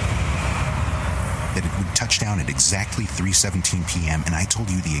 That it would touch down at exactly 3:17 p.m., and I told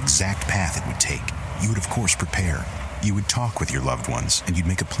you the exact path it would take. You would, of course, prepare. You would talk with your loved ones, and you'd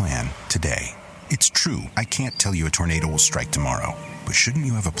make a plan today. It's true, I can't tell you a tornado will strike tomorrow, but shouldn't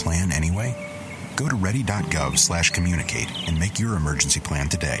you have a plan anyway? Go to ready.gov/communicate and make your emergency plan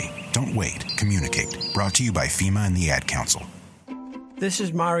today. Don't wait. Communicate. Brought to you by FEMA and the Ad Council. This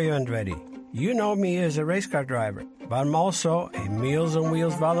is Mario Andretti. You know me as a race car driver, but I'm also a Meals on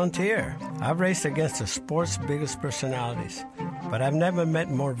Wheels volunteer. I've raced against the sport's biggest personalities, but I've never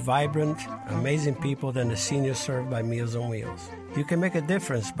met more vibrant, amazing people than the seniors served by Meals on Wheels. You can make a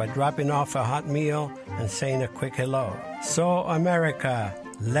difference by dropping off a hot meal and saying a quick hello. So, America,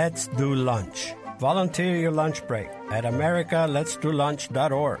 let's do lunch. Volunteer your lunch break at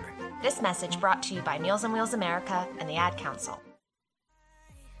americaletsdolunch.org. This message brought to you by Meals on Wheels America and the Ad Council.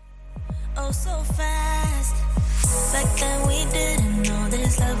 Oh, so fast. Back then we didn't know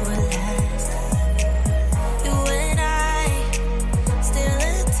this love would last. You and I, still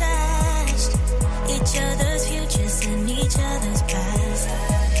attached. Each other's futures and each other's past.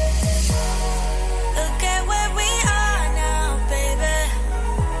 Look at where we are now, baby.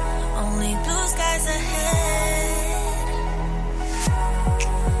 Only blue skies ahead.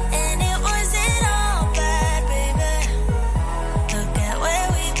 And it wasn't all bad, baby. Look at where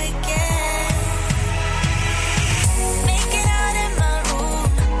we began.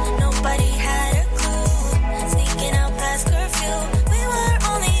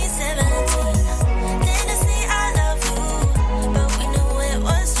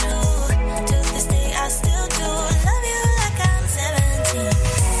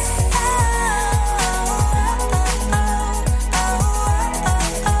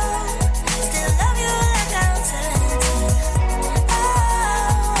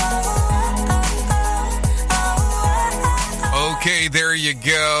 Okay, there you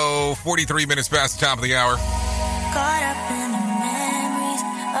go. 43 minutes past the top of the hour.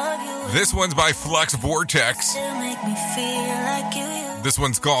 This one's by Flux Vortex. This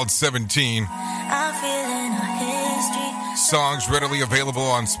one's called 17. Songs readily available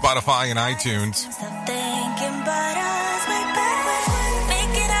on Spotify and iTunes.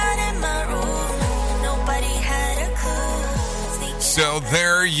 So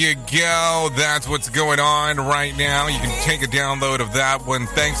there you go. That's what's going on right now. You can take a download of that one.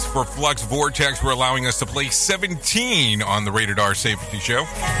 Thanks for Flux Vortex for allowing us to play 17 on the Rated R Safety Show.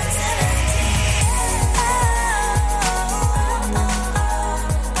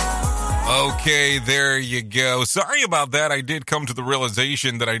 Okay, there you go. Sorry about that. I did come to the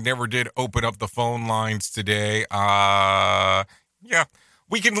realization that I never did open up the phone lines today. Yeah.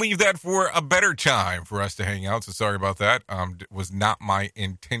 We can leave that for a better time for us to hang out. So sorry about that. It was not my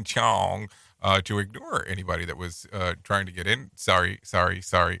intention to ignore anybody that was trying to get in. Sorry.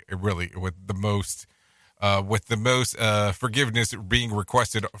 It really, with the most forgiveness being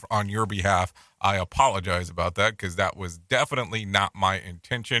requested on your behalf, I apologize about that because that was definitely not my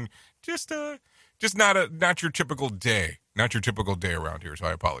intention. Just not your typical day. Not your typical day around here, so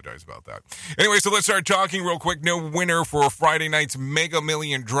I apologize about that. Anyway, so let's start talking real quick. No winner for Friday night's Mega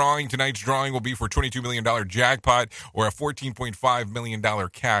Million drawing. Tonight's drawing will be for $22 million jackpot or a $14.5 million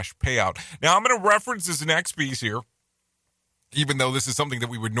cash payout. Now, I'm going to reference this next piece here, even though this is something that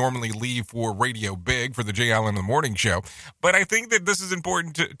we would normally leave for Radio Big for the Jay Allen in the Morning Show. But I think that this is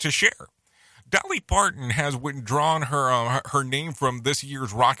important to share. Dolly Parton has withdrawn her name from this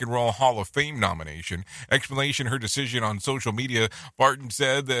year's Rock and Roll Hall of Fame nomination. Explanation, her decision on social media. Parton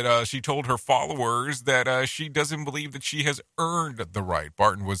said that she told her followers that she doesn't believe that she has earned the right.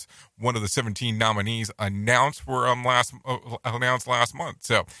 Parton was one of the 17 nominees announced last month.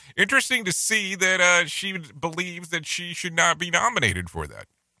 So interesting to see that she believes that she should not be nominated for that.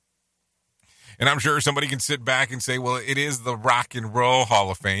 And I'm sure somebody can sit back and say, well, it is the Rock and Roll Hall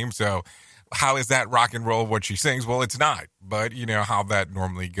of Fame, so how is that rock and roll what she sings? Well, it's not. But you know how that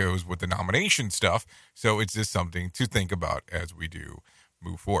normally goes with the nomination stuff. So it's just something to think about as we do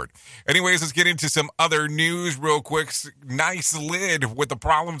move forward. Anyways, let's get into some other news real quick. Nice lid with the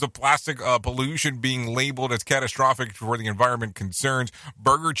problems of plastic pollution being labeled as catastrophic for the environment concerns.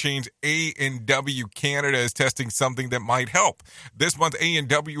 Burger chains A&W Canada is testing something that might help. This month,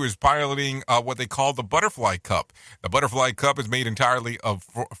 A&W is piloting what they call the Butterfly Cup. The Butterfly Cup is made entirely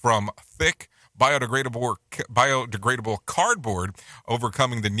from thick, biodegradable cardboard,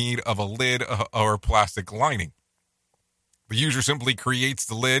 overcoming the need of a lid or plastic lining. The user simply creates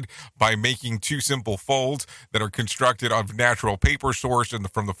the lid by making two simple folds that are constructed of natural paper sourced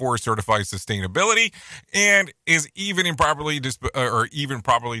from the Forest Certified Sustainability, and is even properly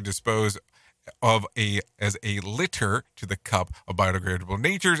disposed of as a litter to the cup of biodegradable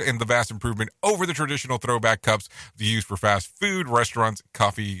natures, and the vast improvement over the traditional throwback cups used for fast food, restaurants,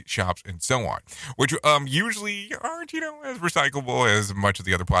 coffee shops, and so on, which usually aren't, as recyclable as much of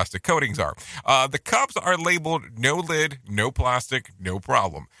the other plastic coatings are. The cups are labeled no lid, no plastic, no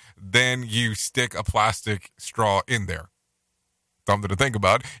problem. Then you stick a plastic straw in there. Something to think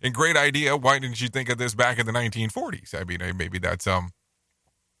about. And great idea. Why didn't you think of this back in the 1940s? I mean, maybe that's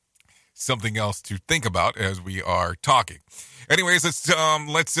something else to think about as we are talking. Anyways,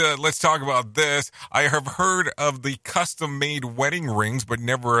 let's talk about this. I have heard of the custom-made wedding rings, but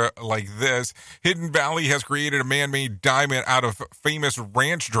never like this. Hidden Valley has created a man-made diamond out of famous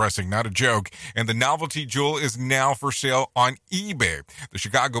ranch dressing, not a joke, and the novelty jewel is now for sale on eBay. The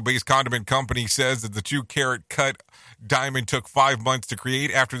Chicago-based condiment company says that the 2-carat cut diamond took 5 months to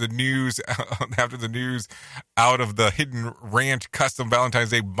create after the news out of the Hidden Ranch custom Valentine's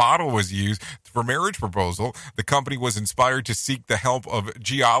Day bottle was used for marriage proposal. The company was inspired to seek the help of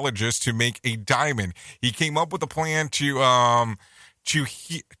geologists to make a diamond. He came up with a plan to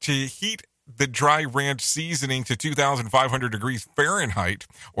heat the dry ranch seasoning to 2,500 degrees Fahrenheit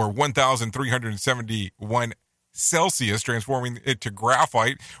or 1,371 Celsius, transforming it to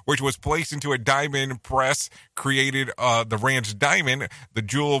graphite, which was placed into a diamond press, created the ranch diamond. The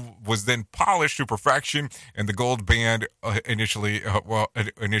jewel was then polished to perfection, and the gold band initials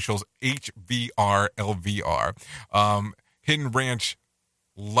HVR LVR. Hidden Ranch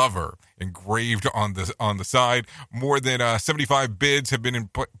Lover engraved on the side. More than 75 bids have been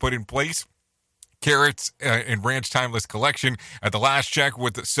put in place. Carats and Ranch Timeless Collection. At the last check,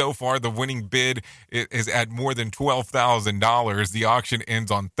 so far the winning bid is at more than $12,000. The auction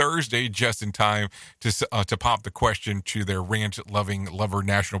ends on Thursday, just in time to pop the question to their ranch-loving lover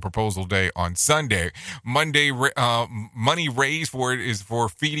National Proposal Day on Sunday. Monday, money raised for it is for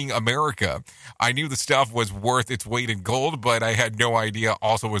Feeding America. I knew the stuff was worth its weight in gold, but I had no idea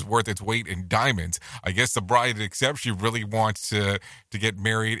also was worth its weight in diamonds. I guess the bride accepts she really wants to get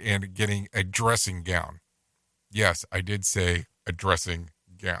married and getting a dressing gown. Yes, I did say a dressing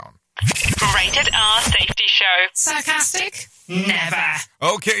gown. Rated R Safety Show. Sarcastic? Never.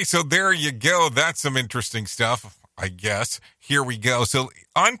 Okay, so there you go. That's some interesting stuff, I guess. Here we go. So,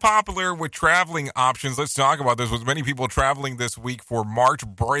 unpopular with traveling options. Let's talk about this. With many people traveling this week for March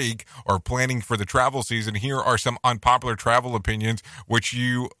break or planning for the travel season, here are some unpopular travel opinions which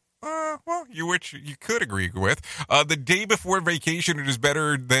you could agree with. The day before vacation, it is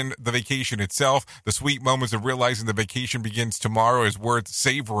better than the vacation itself. The sweet moments of realizing the vacation begins tomorrow is worth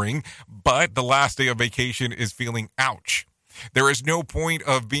savoring, but the last day of vacation is feeling ouch. There is no point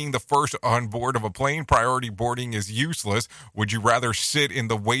of being the first on board of a plane. Priority boarding is useless. Would you rather sit in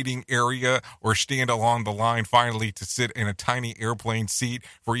the waiting area or stand along the line finally to sit in a tiny airplane seat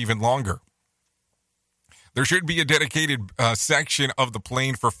for even longer? There should be a dedicated section of the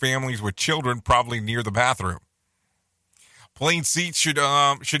plane for families with children, probably near the bathroom. Plane seats should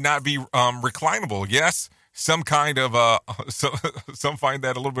not be reclinable. Yes, some kind of some find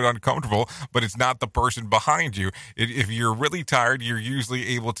that a little bit uncomfortable, but it's not the person behind you. If you're really tired, you're usually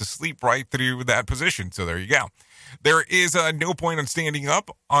able to sleep right through that position. So there you go. There is no point in standing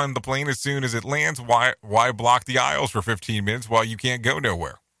up on the plane as soon as it lands. Why block the aisles for 15 minutes while you can't go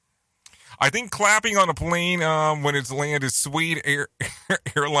nowhere? I think clapping on a plane when it's landed is sweet.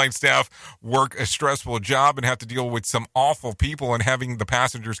 Airline staff work a stressful job and have to deal with some awful people, and having the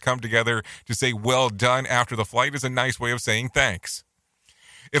passengers come together to say well done after the flight is a nice way of saying thanks.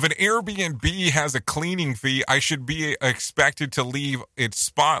 If an Airbnb has a cleaning fee, I should be expected to leave it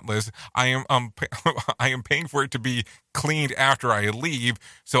spotless. I am paying for it to be cleaned after I leave,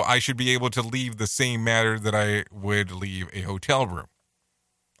 so I should be able to leave the same manner that I would leave a hotel room.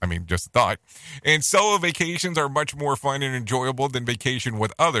 I mean, just a thought. And solo vacations are much more fun and enjoyable than vacation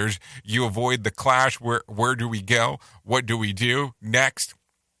with others. You avoid the clash. Where do we go? What do we do next?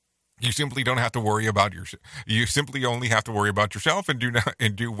 You simply don't have to worry about you simply only have to worry about yourself and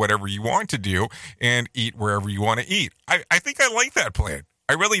do whatever you want to do and eat wherever you want to eat. I think I like that plan.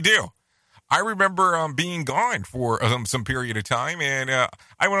 I really do. I remember being gone for some period of time, and I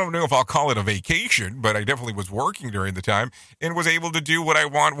don't know if I'll call it a vacation, but I definitely was working during the time and was able to do what I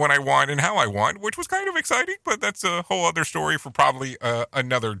want, when I want, and how I want, which was kind of exciting, but that's a whole other story for probably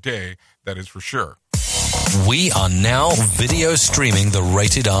another day, that is for sure. We are now video streaming the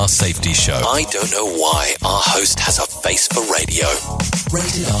Rated R Safety Show. I don't know why our host has a face for radio.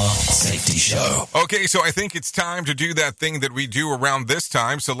 Rated R Safety Show. Okay, so I think it's time to do that thing that we do around this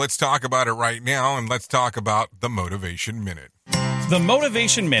time. So let's talk about it right now, and let's talk about the Motivation Minute. The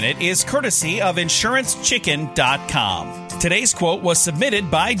Motivation Minute is courtesy of InsuranceChicken.com. Today's quote was submitted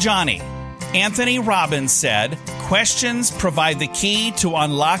by Johnny. Anthony Robbins said, "Questions provide the key to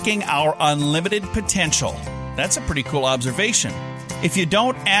unlocking our unlimited potential." That's a pretty cool observation. If you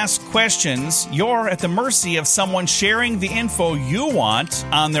don't ask questions, you're at the mercy of someone sharing the info you want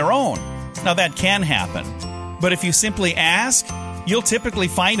on their own. Now, that can happen. But if you simply ask, you'll typically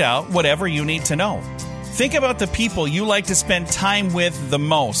find out whatever you need to know. Think about the people you like to spend time with the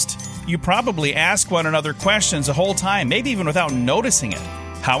most. You probably ask one another questions the whole time, maybe even without noticing it.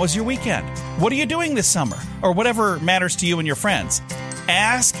 How was your weekend? What are you doing this summer? Or whatever matters to you and your friends.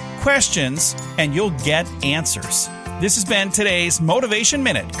 Ask questions and you'll get answers. This has been today's Motivation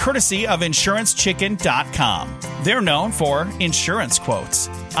Minute, courtesy of InsuranceChicken.com. They're known for insurance quotes.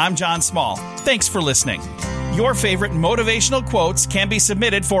 I'm John Small. Thanks for listening. Your favorite motivational quotes can be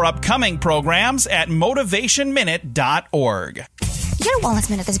submitted for upcoming programs at motivationminute.org. Your Wellness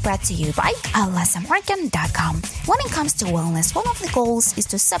Minute is brought to you by AlessaMorgan.com. When it comes to wellness, one of the goals is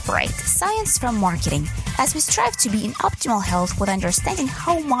to separate science from marketing, as we strive to be in optimal health with understanding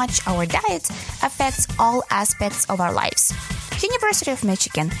how much our diet affects all aspects of our lives. University of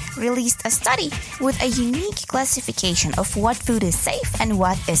Michigan released a study with a unique classification of what food is safe and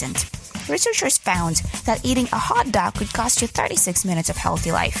what isn't. Researchers found that eating a hot dog could cost you 36 minutes of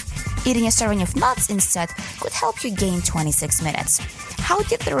healthy life. Eating a serving of nuts instead could help you gain 26 minutes. How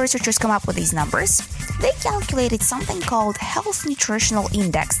did the researchers come up with these numbers? They calculated something called Health Nutritional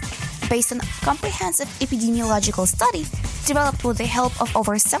Index, based on a comprehensive epidemiological study developed with the help of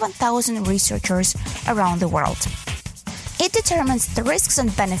over 7,000 researchers around the world. It determines the risks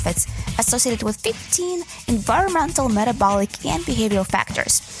and benefits associated with 15 environmental, metabolic, and behavioral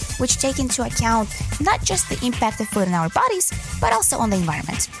factors, which take into account not just the impact of food on our bodies, but also on the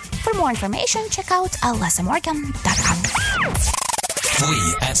environment. For more information, check out AlessaMorgan.com. We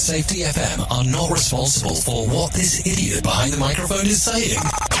at Safety FM are not responsible for what this idiot behind the microphone is saying.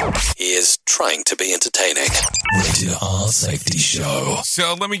 He is trying to be entertaining. Rated R Safety Show.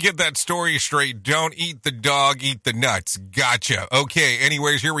 So let me get that story straight. Don't eat the dog, eat the nuts. Gotcha. Okay,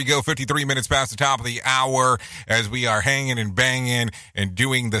 anyways, here we go. 53 minutes past the top of the hour as we are hanging and banging and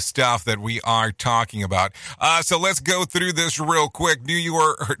doing the stuff that we are talking about. So let's go through this real quick. New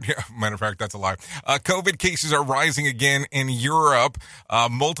York, matter of fact, that's a lie. COVID cases are rising again in Europe.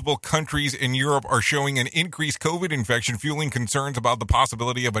 Multiple countries in Europe are showing an increased COVID infection, fueling concerns about the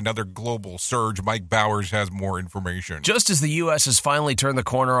possibility of another global surge. Mike Bowers has more information. Just as the U.S. has finally turned the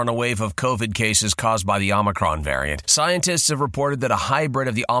corner on a wave of COVID cases caused by the Omicron variant, scientists have reported that a hybrid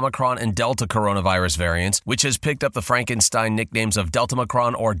of the Omicron and Delta coronavirus variants, which has picked up the Frankenstein nicknames of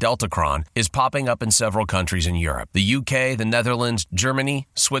Deltamicron or Deltacron, is popping up in several countries in Europe. The UK, the Netherlands, Germany,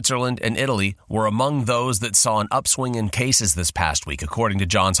 Switzerland, and Italy were among those that saw an upswing in cases this past week, according to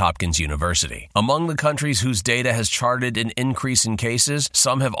Johns Hopkins University. Among the countries whose data has charted an increase in cases,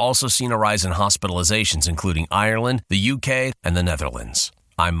 some have also seen a rise in hospitalizations, including Ireland, the UK, and the Netherlands.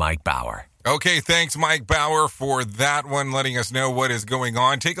 I'm Mike Bauer. Okay, thanks, Mike Bauer, for that one, letting us know what is going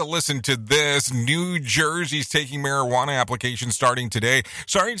on. Take a listen to this. New Jersey's taking marijuana applications starting today.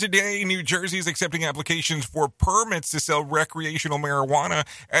 Starting today, New Jersey's accepting applications for permits to sell recreational marijuana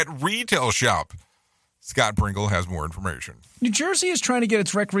at retail shop. Scott Pringle has more information. New Jersey is trying to get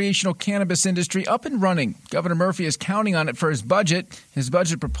its recreational cannabis industry up and running. Governor Murphy is counting on it for his budget. His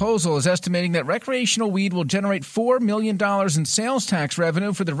budget proposal is estimating that recreational weed will generate $4 million in sales tax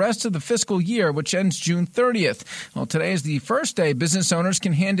revenue for the rest of the fiscal year, which ends June 30th. Well, today is the first day business owners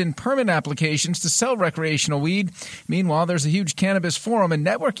can hand in permit applications to sell recreational weed. Meanwhile, there's a huge cannabis forum and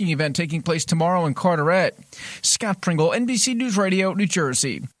networking event taking place tomorrow in Carteret. Scott Pringle, NBC News Radio, New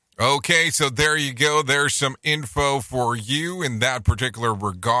Jersey. Okay, so there you go. There's some info for you in that particular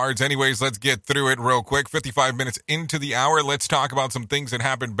regards. Anyways, let's get through it real quick. 55 minutes into the hour. Let's talk about some things that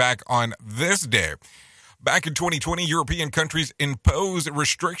happened back on this day. Back in 2020, European countries imposed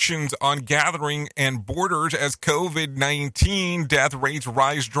restrictions on gathering and borders as COVID-19 death rates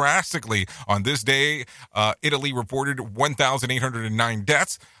rise drastically. On this day, Italy reported 1,809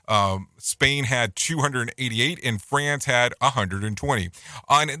 deaths. Spain had 288 and France had 120.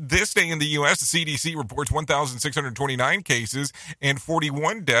 On this day in the U.S., the CDC reports 1,629 cases and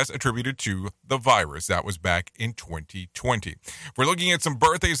 41 deaths attributed to the virus. That was back in 2020. We're looking at some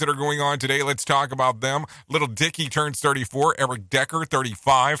birthdays that are going on today. Let's talk about them. Little Dicky turns 34. Eric Decker,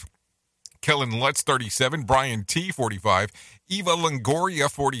 35. Kellen Lutz, 37. Brian T, 45. Eva Longoria,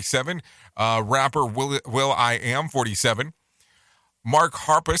 47. Rapper Will I Am, 47. Mark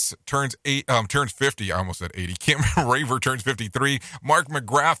Harpus turns 50. I almost said 80. Kim Raver turns 53. Mark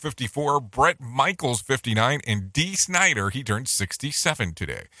McGrath, 54. Brett Michaels, 59. And Dee Snyder, he turns 67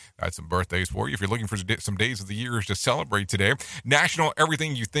 today. That's some birthdays for you. If you're looking for some days of the year to celebrate today, National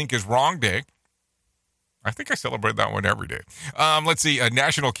Everything You Think Is Wrong Day. I think I celebrate that one every day. Let's see.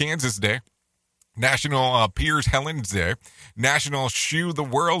 National Kansas Day. National Piers Helens Day. National Shoe the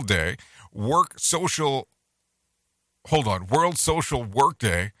World Day. World Social Work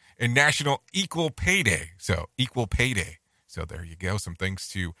Day, and National Equal Pay Day. So, Equal Pay Day. So, there you go. Some things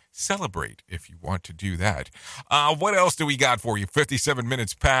to celebrate if you want to do that. What else do we got for you? 57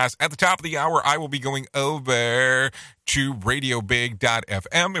 minutes past. At the top of the hour, I will be going over to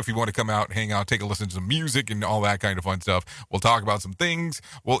radiobig.fm. If you want to come out, hang out, take a listen to some music and all that kind of fun stuff. We'll talk about some things.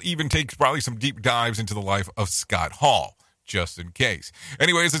 We'll even take probably some deep dives into the life of Scott Hall, just in case.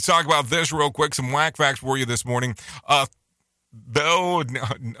 Anyways, let's talk about this real quick. Some whack facts for you this morning.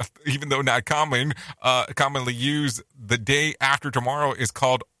 Even though not commonly used, the day after tomorrow is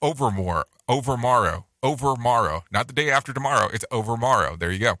called overmorrow. Not the day after tomorrow, it's overmorrow.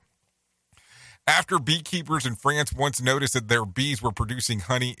 There you go. After beekeepers in France once noticed that their bees were producing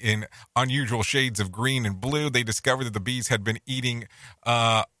honey in unusual shades of green and blue, they discovered that the bees had been eating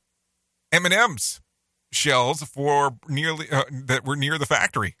M&M's shells for nearly that were near the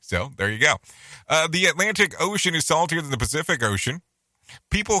factory. So there you go. The Atlantic Ocean is saltier than the Pacific Ocean.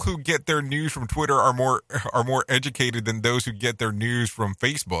 People who get their news from Twitter are more educated than those who get their news from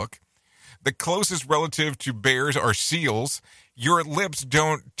Facebook. The closest relative to bears are seals. Your lips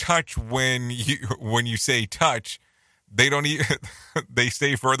don't touch when you say touch. They don't they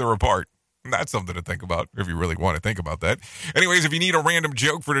stay further apart. That's something to think about if you really want to think about that. Anyways, if you need a random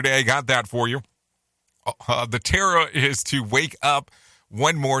joke for today, I got that for you. The terror is to wake up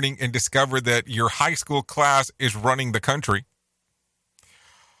one morning and discover that your high school class is running the country.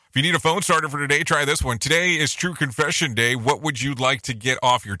 If you need a phone starter for today, try this one. Today is True Confession Day. What would you like to get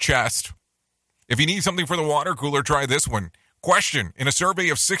off your chest? If you need something for the water cooler, try this one. Question. In a survey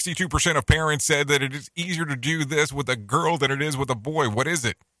of 62% of parents said that it is easier to do this with a girl than it is with a boy. What is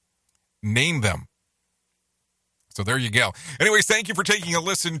it? Name them. So there you go. Anyways, thank you for taking a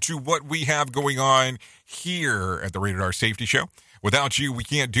listen to what we have going on here at the Rated R Safety Show. Without you, we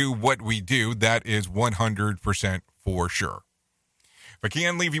can't do what we do. That is 100% for sure. If I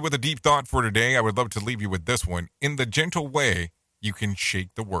can leave you with a deep thought for today, I would love to leave you with this one. In the gentle way, you can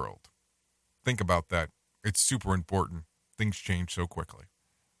shake the world. Think about that. It's super important. Things change so quickly.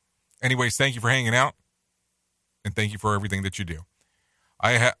 Anyways, thank you for hanging out, and thank you for everything that you do.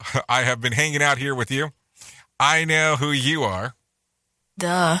 I have been hanging out here with you. I know who you are.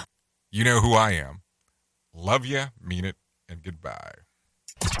 Duh. You know who I am. Love you, mean it, and goodbye.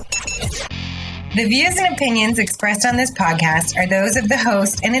 The views and opinions expressed on this podcast are those of the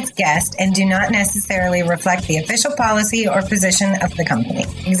host and its guest and do not necessarily reflect the official policy or position of the company.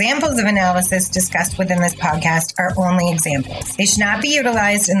 Examples of analysis discussed within this podcast are only examples. They should not be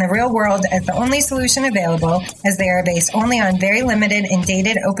utilized in the real world as the only solution available, as they are based only on very limited and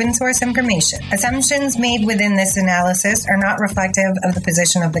dated open source information. Assumptions made within this analysis are not reflective of the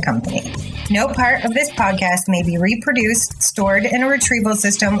position of the company. No part of this podcast may be reproduced, stored in a retrieval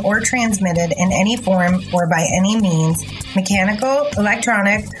system, or transmitted in any form or by any means, mechanical,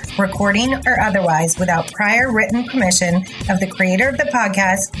 electronic, recording, or otherwise, without prior written permission of the creator of the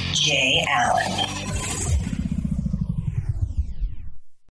podcast, Jay Allen.